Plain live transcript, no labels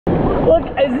Look,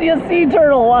 I see a sea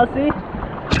turtle, wanna see?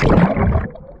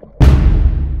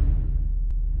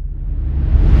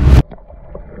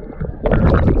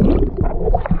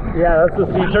 Yeah, that's the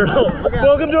sea turtle.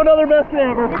 Welcome to another best day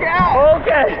ever.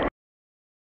 Okay.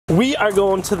 We are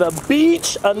going to the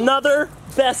beach. Another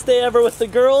best day ever with the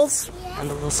girls. Yeah.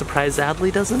 And a little surprise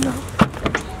Adley doesn't know.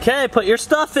 Okay, put your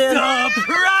stuff in. Surprise!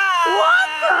 What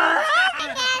the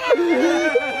heck?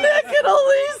 Nick and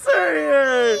Elise are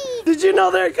here. Did you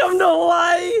know they're coming to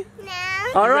Hawaii?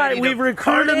 All right, we've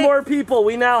recruited more people.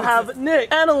 We now have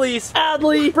Nick, Annalise,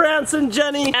 Adley, Branson,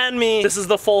 Jenny, and me. This is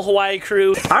the full Hawaii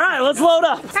crew. All right, let's load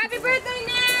up. Happy birthday,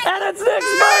 Nick! And it's Nick's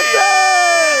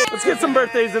birthday! Let's get some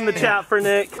birthdays in the chat for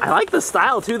Nick. I like the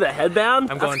style too, the headband.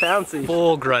 I'm going fancy.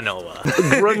 Full granola.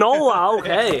 Granola,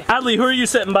 okay. Adley, who are you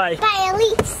sitting by? By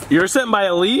Elise. You're sitting by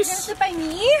Elise? You're sitting by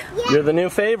me? Yeah. You're the new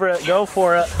favorite. Go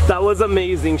for it. That was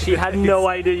amazing. She had no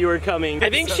idea you were coming. I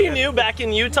think she knew back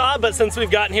in Utah, but since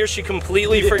we've gotten here, she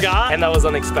completely forgot, and that was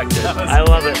unexpected. I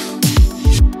love it.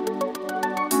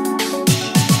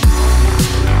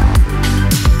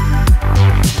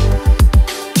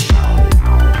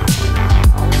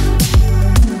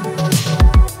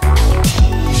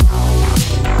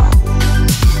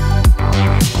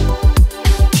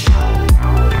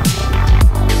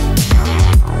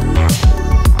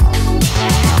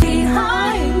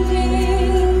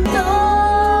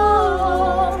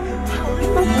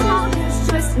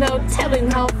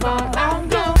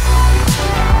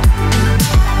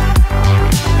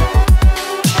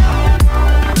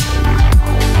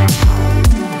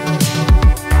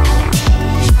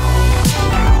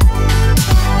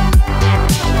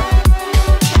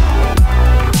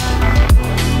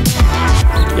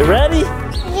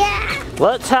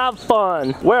 Let's have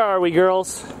fun. Where are we,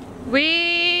 girls?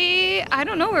 I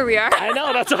don't know where we are. I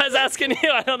know, that's why I was asking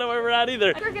you. I don't know where we're at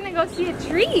either. We're gonna go see a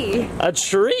tree. A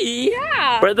tree?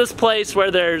 Yeah. We're at this place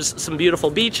where there's some beautiful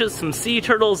beaches, some sea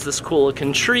turtles, this cool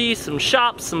looking tree, some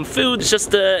shops, some food. It's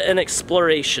just an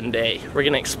exploration day. We're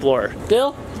gonna explore.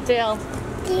 Dill? Dill.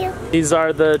 Dill. These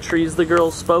are the trees the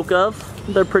girls spoke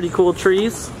of. They're pretty cool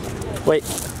trees. Wait,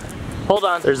 hold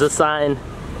on. There's a sign.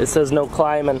 It says no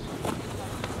climbing.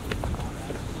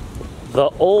 The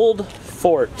old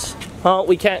fort. Oh,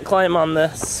 we can't climb on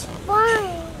this.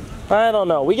 Why? I don't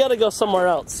know. We gotta go somewhere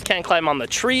else. Can't climb on the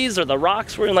trees or the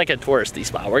rocks. We're in like a touristy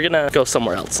spot. We're gonna go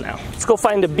somewhere else now. Let's go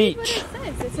find a beach.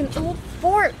 It's an old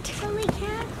fort. But we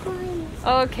can't climb.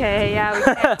 Okay, yeah, we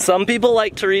can. Some people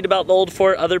like to read about the old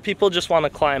fort. Other people just want to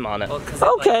climb on it. Well,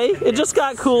 okay, it just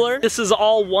got cooler. This is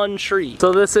all one tree.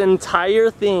 So this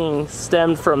entire thing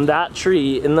stemmed from that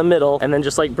tree in the middle and then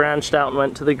just like branched out and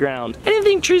went to the ground. I didn't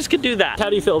think trees could do that.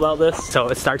 How do you feel about this? So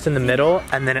it starts in the middle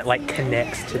and then it like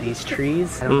connects to these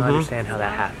trees. I don't understand how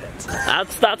that happens.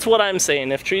 That's what I'm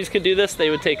saying. If trees could do this,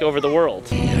 they would take over the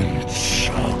world.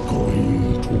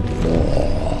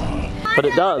 But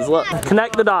it does, look.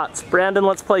 Connect the dots. Brandon,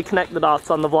 let's play connect the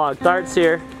dots on the vlog. Starts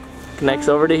here, connects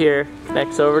over to here,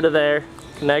 connects over to there,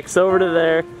 connects over to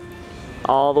there,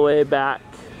 all the way back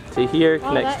to here,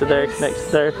 connects to there, connects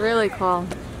to there. Really cool.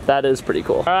 That is pretty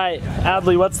cool. All right,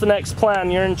 Adley, what's the next plan?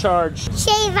 You're in charge.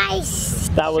 Shave ice.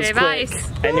 That was Shave quick.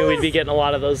 ice. I knew we'd be getting a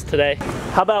lot of those today.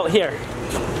 How about here?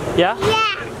 Yeah?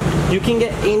 Yeah. You can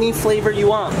get any flavor you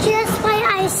want. Just white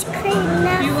ice cream.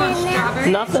 Nothing else.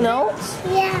 Nothing else?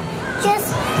 Yeah.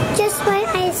 Just white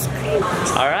ice cream.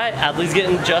 All right, Adley's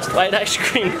getting just white ice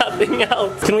cream, nothing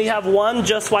else. Can we have one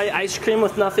just white ice cream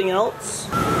with nothing else?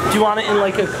 Do you want it in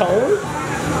like a cone?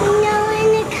 No,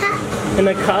 in a cup. In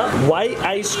a cup? White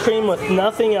ice cream with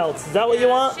nothing else. Is that what you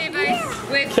want? Shave ice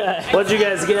with. Okay. What'd you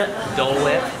guys get? Dole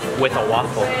Whip with a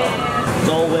waffle cup.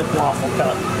 Dole Whip waffle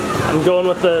cup. I'm going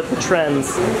with the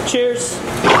trends. Cheers.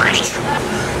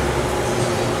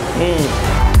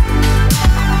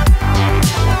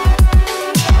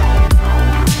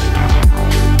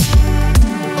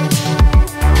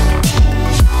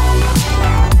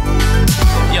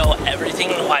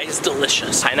 Is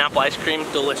delicious. Pineapple ice cream,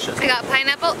 delicious. I got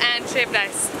pineapple and shaved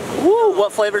ice. Woo,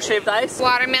 what flavor shaved ice?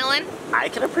 Watermelon. I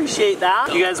can appreciate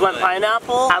that. You guys went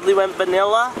pineapple, Adley went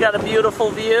vanilla. Got a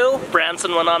beautiful view.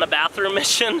 Branson went on a bathroom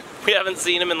mission. We haven't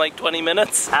seen him in like 20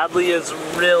 minutes. Adley is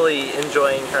really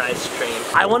enjoying her ice cream.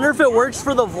 I wonder if it works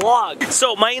for the vlog.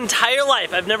 So my entire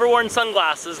life, I've never worn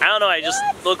sunglasses. I don't know, I just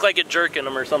look like a jerk in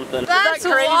them or something. That's Is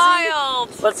that crazy?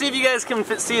 wild. Let's see if you guys can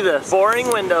see this.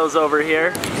 Boring windows over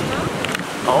here.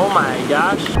 Oh my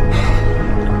gosh.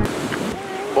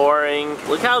 Boring.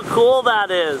 Look how cool that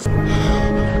is.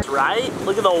 Right?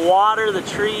 Look at the water, the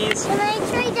trees. Can I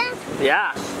try that?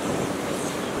 Yeah.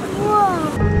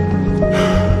 Whoa.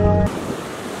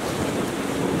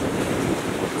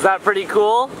 Is that pretty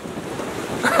cool?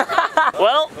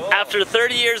 Well, after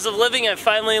 30 years of living, I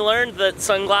finally learned that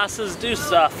sunglasses do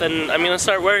stuff, and I'm gonna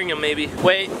start wearing them maybe.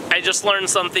 Wait, I just learned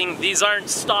something. These aren't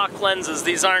stock lenses.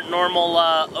 These aren't normal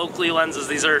Oakley lenses.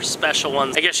 These are special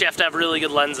ones. I guess you have to have really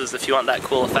good lenses if you want that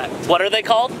cool effect. What are they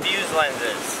called? Fuse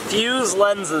lenses. Fuse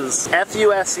lenses.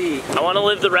 F-U-S-E. I want to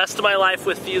live the rest of my life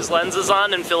with fuse lenses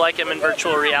on and feel like I'm in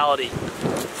virtual reality.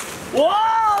 Whoa,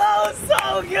 that was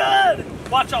so good!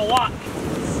 Watch, I'll walk.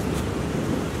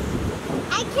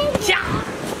 I can. Yeah.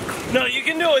 No, you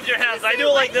can do it with your hands. I do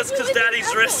it like this because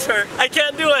Daddy's wrists hurt. I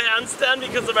can't do a handstand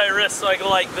because of my wrist, so I go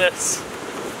like this.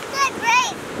 Good,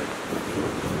 great.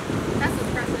 That's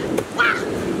impressive. Wow.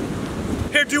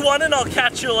 Here, do one and I'll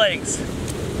catch your legs.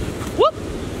 Whoop!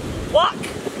 Walk!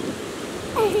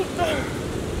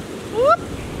 Whoop!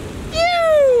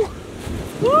 Ew!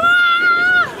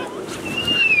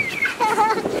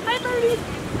 Hi, Birdie!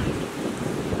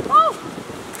 Oh!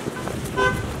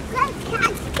 Let's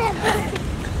catch them.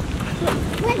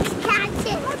 Let's catch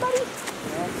it. Hi, buddy.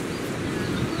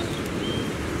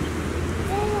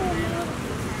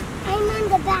 I'm on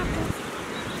the back.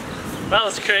 That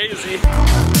was crazy.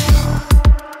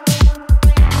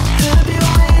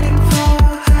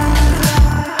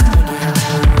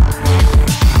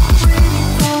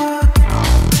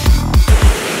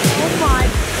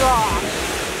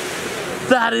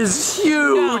 That is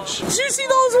huge! Did you see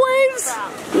those waves?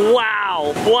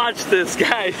 Wow! Watch this,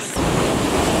 guys.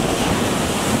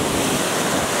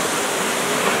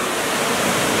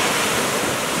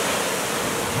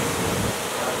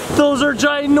 Those are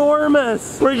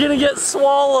ginormous! We're gonna get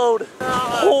swallowed.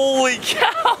 Holy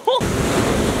cow!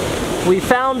 We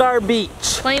found our beach.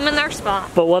 Claiming their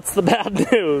spot. But what's the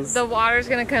bad news? The water's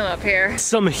gonna come up here.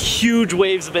 Some huge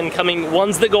waves have been coming.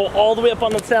 Ones that go all the way up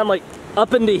on the sand, like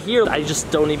up into here. I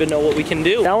just don't even know what we can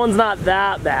do. That one's not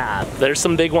that bad. There's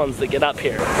some big ones that get up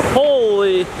here.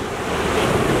 Holy,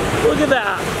 look at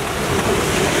that.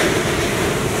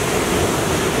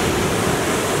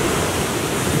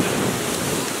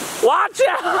 Watch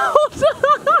out!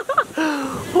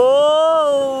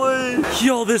 Holy,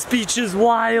 yo, this beach is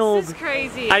wild. This is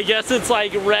crazy. I guess it's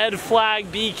like red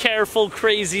flag, be careful,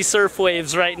 crazy surf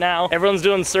waves right now. Everyone's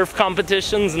doing surf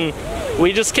competitions and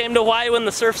we just came to Hawaii when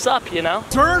the surf's up, you know?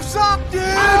 Surf's up, dude!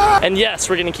 And yes,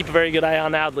 we're gonna keep a very good eye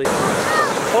on Adley.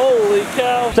 Holy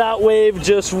cow. That wave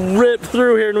just ripped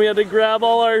through here and we had to grab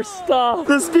all our stuff.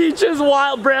 This beach is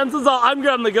wild. Branson's all, I'm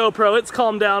grabbing the GoPro. It's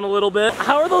calmed down a little bit.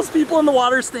 How are those people in the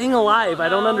water staying alive? I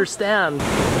don't understand.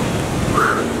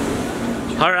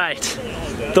 All right,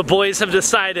 the boys have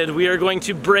decided we are going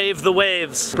to brave the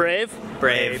waves. Brave?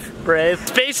 Brave. Brave.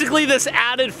 It's basically this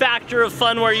added factor of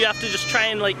fun where you have to just try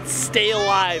and like stay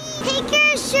alive. Take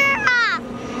your shirt off.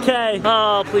 Okay.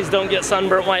 Oh, please don't get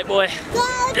sunburnt, white boy.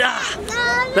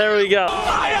 Ah, there we go.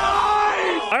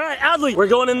 All right, Adley, we're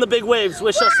going in the big waves.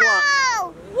 Wish us luck.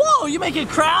 Whoa, you make a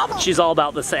crab? She's all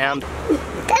about the sand.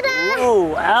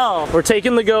 Oh, ow. We're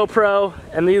taking the GoPro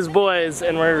and these boys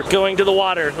and we're going to the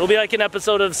water. It'll be like an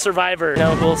episode of Survivor. You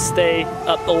know, we'll stay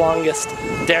up the longest.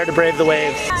 Dare to brave the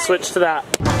waves. Switch to that.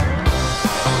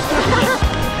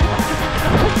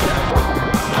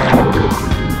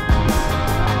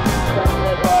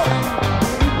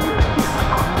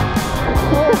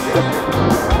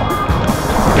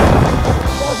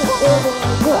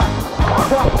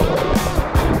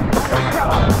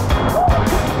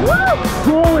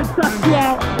 Oh, it sucks you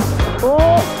out.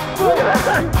 Oh, look at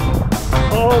that.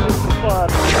 Oh, this is fun.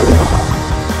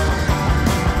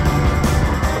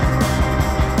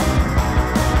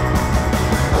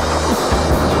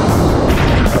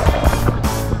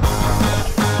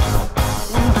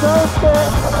 So fit.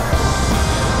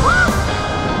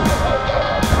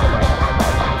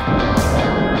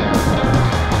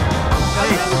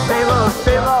 Hey, stay low,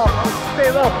 stay low, stay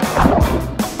low.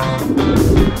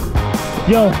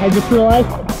 Yo, I just realized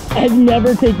I've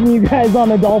never taken you guys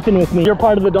on a dolphin with me. You're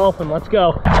part of the dolphin, let's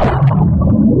go.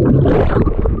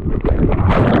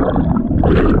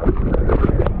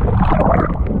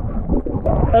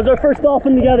 That was our first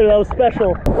dolphin together, that was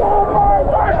special.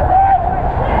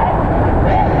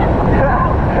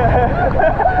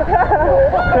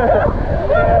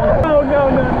 No, no,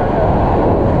 no, no.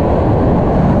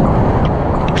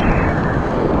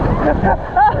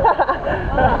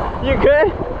 You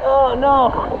good? Oh no.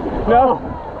 No?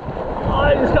 Oh,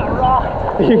 I just got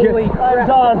rocked. Holy crap.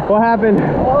 On. What happened?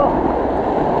 Oh.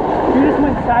 You just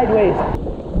went sideways.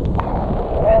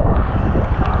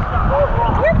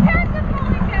 Your pants are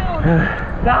falling down.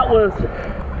 That was...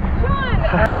 Sean!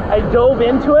 I dove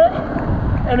into it,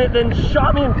 and it then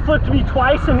shot me and flipped me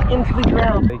twice and into the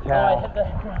ground. Holy cow. Oh, I hit the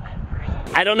ground.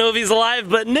 I don't know if he's alive,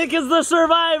 but Nick is the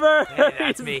survivor. Hey,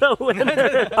 that's he's me. the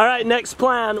winner. All right, next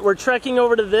plan. We're trekking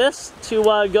over to this to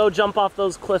go jump off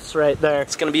those cliffs right there.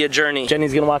 It's gonna be a journey.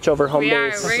 Jenny's gonna watch over home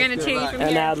base. We're gonna take you from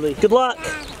And here. Adley. Good luck.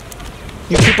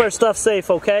 You keep our stuff safe,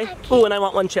 okay? Ooh, and I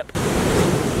want one chip.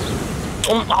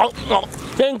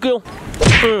 Thank you.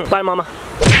 Bye, Mama.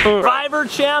 Survivor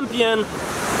champion.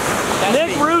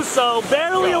 Nick Russo,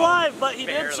 barely alive, but he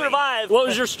did survive. What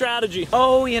was your strategy?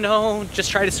 Oh, you know, just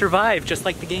try to survive, just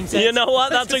like the game says. You know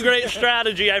what? That's a great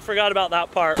strategy. I forgot about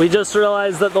that part. We just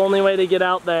realized that the only way to get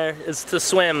out there is to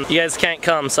swim. You guys can't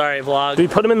come. Sorry, vlog. Do we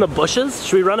put him in the bushes?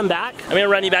 Should we run him back? I'm gonna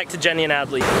run you back to Jenny and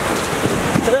Adley.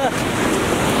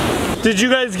 Did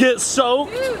you guys get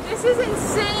soaked? Dude, this is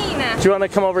insane. Do you want to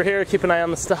come over here, keep an eye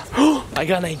on the stuff? I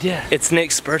got an idea. It's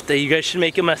Nick's birthday. You guys should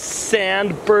make him a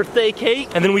sand birthday cake,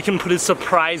 and then we can put his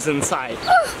surprise inside.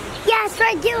 Yes,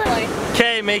 I do it.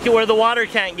 Okay, make it where the water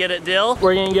can't get it, Dill.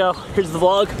 We're gonna go. Here's the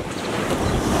vlog.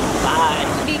 Bye.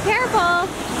 Be careful.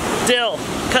 Dill,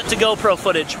 cut to GoPro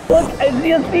footage. Look, I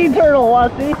see a sea turtle,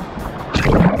 Lussie.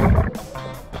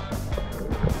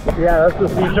 Yeah, that's the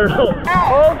sea turtle.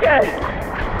 Okay.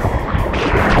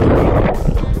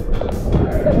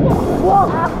 Whoa!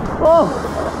 Oh,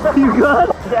 you good?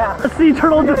 Yeah. The sea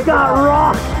turtle just got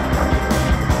rocked.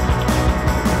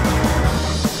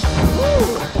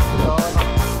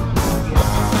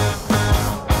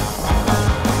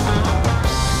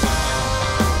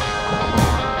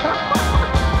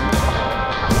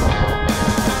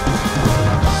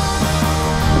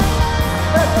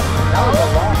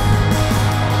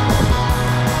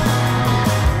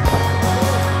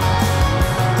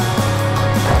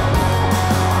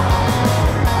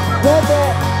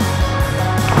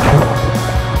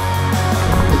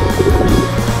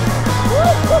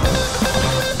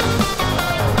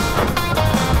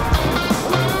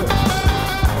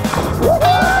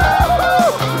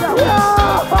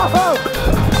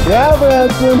 Yeah,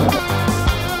 Branson.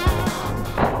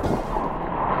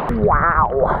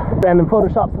 Wow. Brandon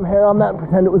photoshopped some hair on that and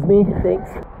pretend it was me. Thanks.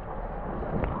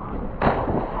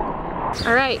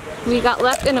 All right, we got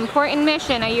left an important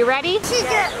mission. Are you ready? She do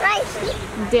it right here.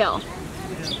 Dill.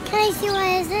 Can I see what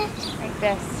is it? Like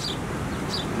this.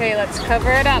 Okay, let's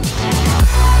cover it up.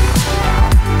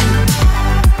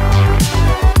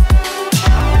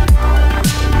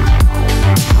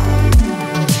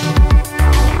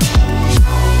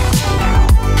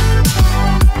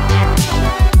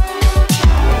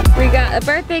 We got a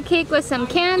birthday cake with some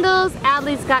candles.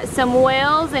 Adley's got some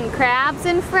whales and crabs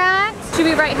in front. Should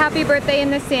we write happy birthday in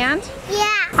the sand? Yeah.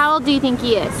 How old do you think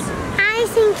he is? I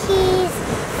think he's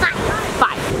 5. 5.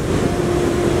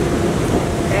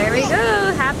 There we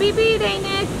go. Happy B-Day,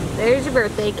 Nick. There's your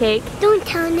birthday cake. Don't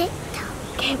tell Nick.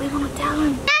 Okay, we won't tell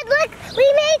him. Dad, look,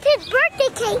 we made his birthday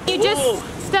cake. You just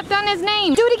stepped on his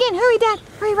name. Do it again. Hurry, Dad.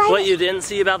 Hurry, right. What you didn't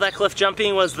see about that cliff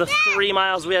jumping was the 3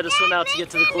 miles we had to swim out to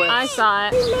get to the cliff. I saw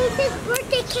it. We made his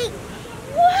birthday cake.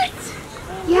 What?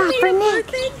 Yeah, for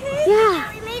Nick.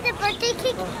 Yeah. We made a birthday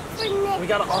cake for Nick. We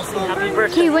gotta all sing happy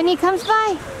birthday. Okay, when he comes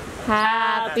by.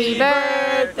 Happy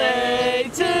birthday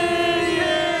to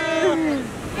you.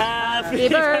 Happy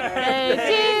birthday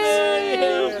to you.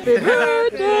 Happy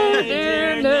birthday,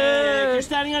 dear Nick. You're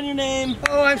standing on your name.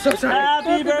 Oh, I'm so sorry.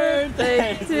 Happy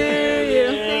birthday to you.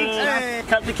 Thanks.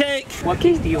 Cut the cake. What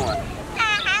cake do you want?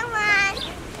 I want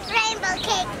rainbow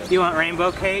cake. Do you want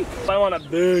rainbow cake? I want a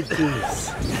big piece.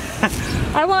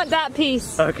 I want that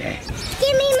piece. Okay.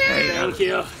 Give me mine. Thank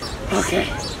you. Okay.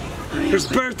 Here's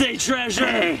birthday treasure.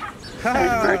 Hey.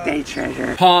 Happy birthday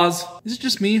treasure. Pause. Is it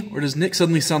just me, or does Nick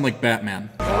suddenly sound like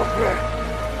Batman?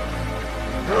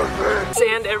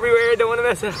 Sand everywhere, don't want to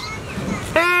mess up.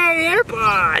 Hey,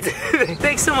 AirPods!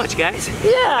 Thanks so much, guys.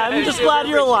 Yeah, I'm just glad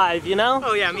you're alive, you know?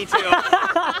 Oh yeah, me too.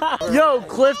 Yo,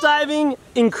 cliff diving,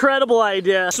 incredible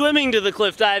idea. Swimming to the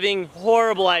cliff diving,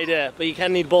 horrible idea. But you kind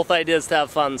of need both ideas to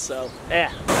have fun, so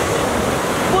yeah.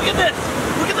 Look at this!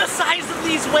 Look at the size of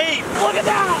these waves! Look at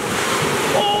that!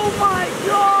 Oh my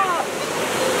god!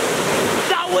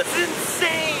 That was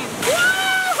insane!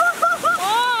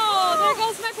 Oh, there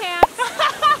goes my pants.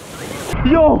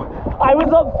 Yo, I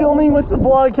was up filming with the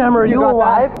vlog camera. You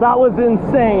alive? That was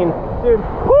insane. Dude,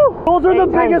 woo, those are the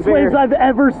biggest waves I've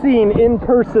ever seen in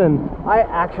person. I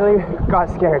actually got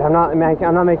scared. I'm not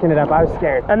making it up. I was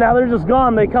scared. And now they're just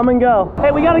gone. They come and go.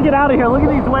 Hey, we gotta get out of here. Look at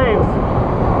these waves.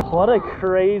 What a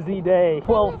crazy day.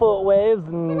 12-foot waves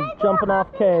and jumping off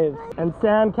caves. And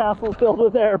sand castles filled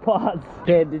with AirPods.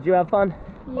 Babe, did you have fun?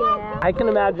 Yeah. I can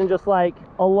imagine just like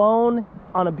alone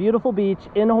on a beautiful beach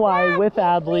in Hawaii with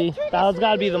Adley. That was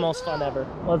gotta be the most fun ever.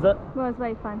 Was it? It was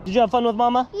very fun. Did you have fun with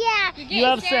Mama? Yeah. You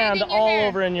have sand all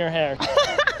over in your hair.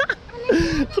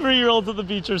 3-year-olds at the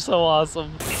beach are so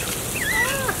awesome.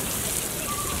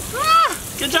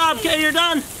 Good job, Kay, you're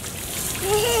done.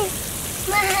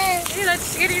 Hey,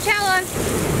 let's get your towel on.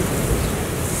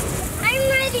 I'm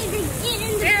ready to get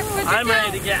in there. I'm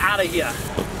ready to get out of here.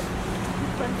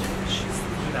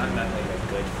 Not like a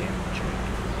good family trip.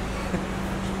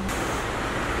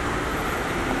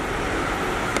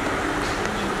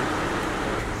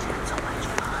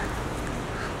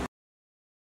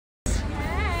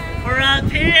 We're up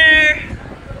here.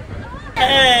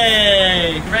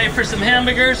 Hey, ready for some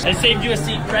hamburgers? I saved you a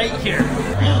seat right here.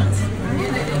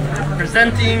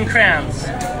 Presenting crayons.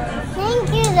 Thank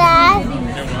you, Dad.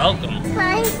 You're welcome.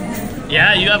 Hi.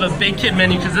 Yeah, you have a big kid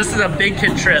menu because this is a big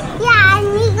kid trip. Yeah,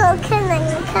 and Nico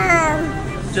can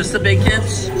come. Just the big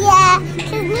kids? Yeah,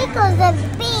 because Nico's a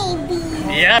baby.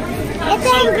 Yeah. It's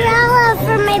an umbrella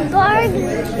for my Barbie.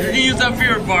 You're gonna use that for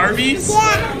your Barbies?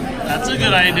 Yeah. That's a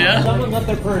good idea. Someone got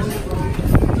their purse.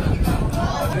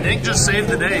 Nick just saved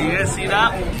the day. You guys see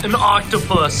that? An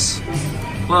octopus.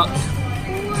 Look.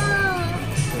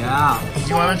 Yeah. Do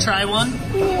you want to try one?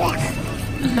 Yeah.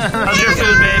 How's your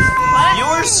food, babe? What? You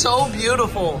are so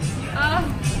beautiful.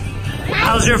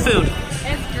 How's your food?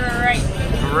 It's great.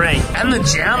 Great. And the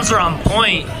jams are on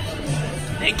point.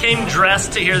 They came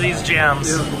dressed to hear these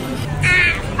jams.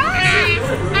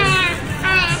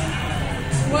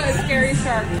 What a scary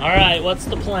shark. All right, what's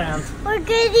the plan? We're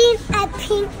getting a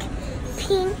pink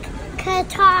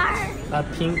guitar. A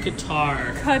pink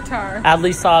guitar. Qatar.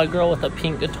 Adley saw a girl with a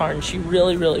pink guitar and she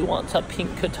really, really wants a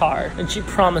pink guitar. And she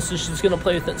promises she's gonna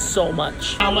play with it so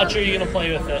much. How much are you gonna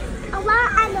play with it? A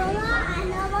lot.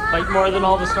 Like more than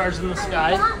all the stars in the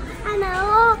sky? And a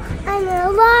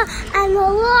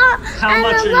lot. How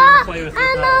much are you gonna play with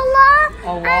it though?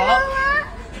 A lot?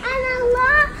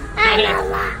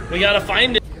 Okay, we gotta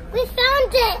find it. We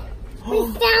found it. We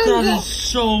found That it. is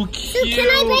so cute. So can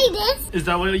I pay this? Is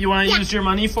that what you want to use your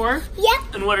money for?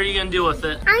 Yep. And what are you gonna do with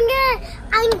it?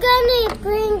 I'm gonna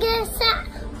bring this at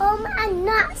home and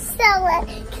not sell it,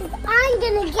 cause I'm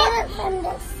gonna get it from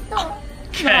the store.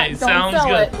 Okay, Don't sounds sell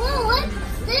good. it. Whoa, what's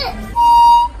this?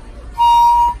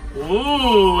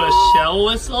 Ooh, a shell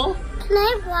whistle? Can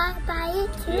I buy it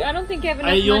too? I don't think you have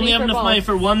enough You only money have for enough both. money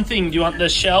for one thing. Do you want the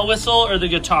shell whistle or the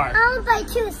guitar? I'll buy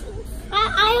 2 things.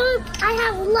 I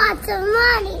have lots of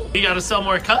money. You gotta sell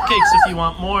more cupcakes if you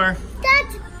want more.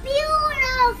 That's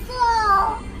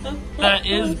beautiful. That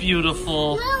is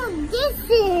beautiful. No, this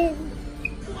is.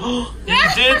 You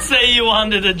did say you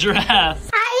wanted a dress.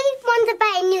 I want to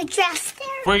buy a new dress there.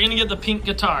 We're gonna get the pink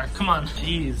guitar. Come on.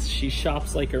 Jeez, she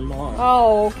shops like her mom.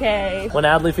 Oh, okay. When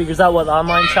Adley figures out what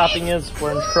online shopping is,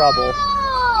 we're in trouble.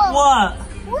 Whoa. What?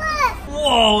 What?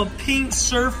 Whoa, a pink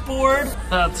surfboard?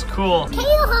 That's cool. Can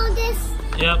you hold this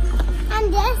Yep.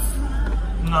 and this?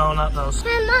 No, not those.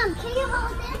 And Mom, can you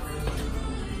hold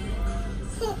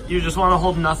this? You just want to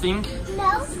hold nothing?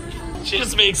 No. She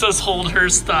just makes us hold her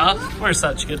stuff. We're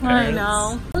such good parents.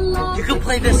 I know. You can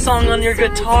play this song on your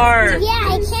guitar. Yeah,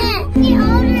 I can. The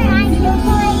older I can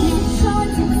play.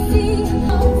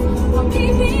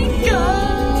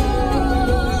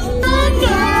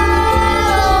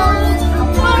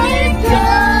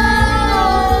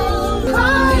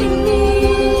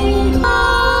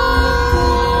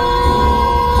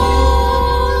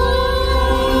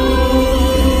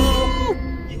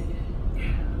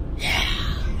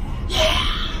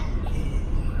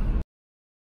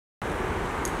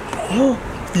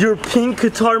 Your pink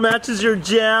guitar matches your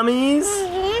jammies?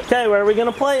 Okay, where are we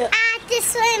gonna play it? At the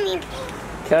swimming pool.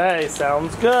 Okay,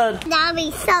 sounds good. That'll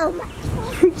be so much.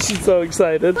 She's so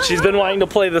excited. She's been wanting to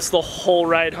play this the whole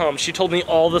ride home. She told me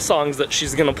all the songs that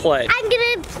she's gonna play. I'm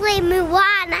gonna play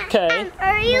Moana. Okay. And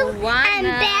Ariel Moana. and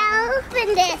Belle.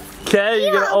 Open this. Okay,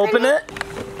 you gonna open it?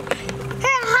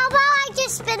 How about I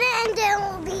just spin it and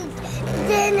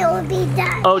then it will be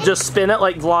done. Oh, just spin it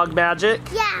like vlog magic?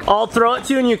 Yeah. I'll throw it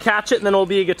to you and you catch it and then it'll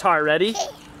be a guitar. Ready?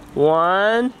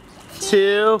 1,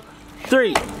 2,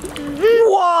 3.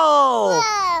 Whoa!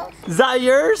 Whoa. Is that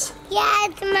yours? Yeah,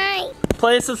 it's mine.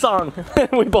 Play us a song.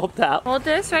 We both tap. Hold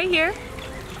this right here.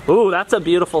 Ooh, that's a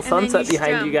beautiful then sunset you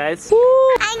behind strum. you guys.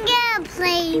 I'm gonna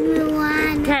play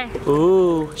Moana. Okay.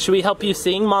 Ooh, should we help you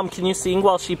sing? Mom, can you sing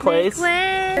while she plays?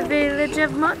 The village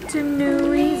of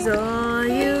Motunui's all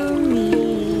you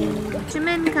need.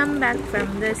 Fishermen come back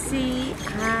from the sea.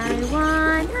 I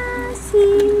wanna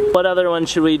see. What other one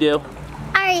should we do?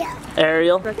 Ariel.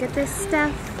 Ariel? Look at this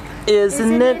stuff.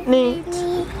 Isn't it neat?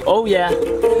 Oh yeah.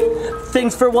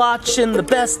 Thanks for watching the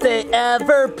best day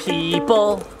ever,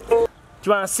 people. Do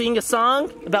you want to sing a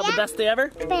song about the best day ever?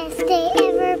 Best day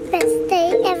ever, best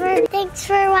day ever. Thanks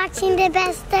for watching the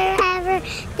best day ever.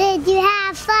 Did you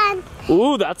have fun?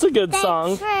 Ooh, that's a good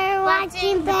song. Thanks for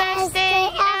watching Best Day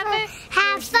Ever.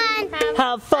 Have fun.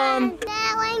 Have fun.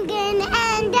 Until good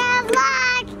end of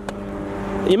luck.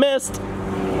 You missed.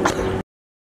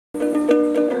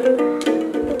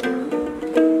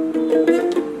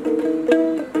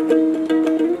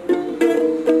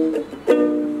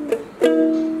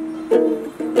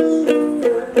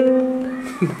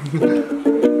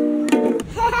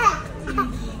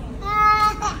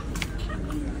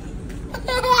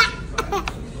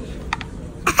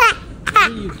 What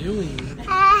are you doing?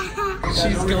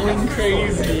 She's going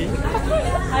crazy.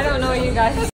 I don't know, you guys.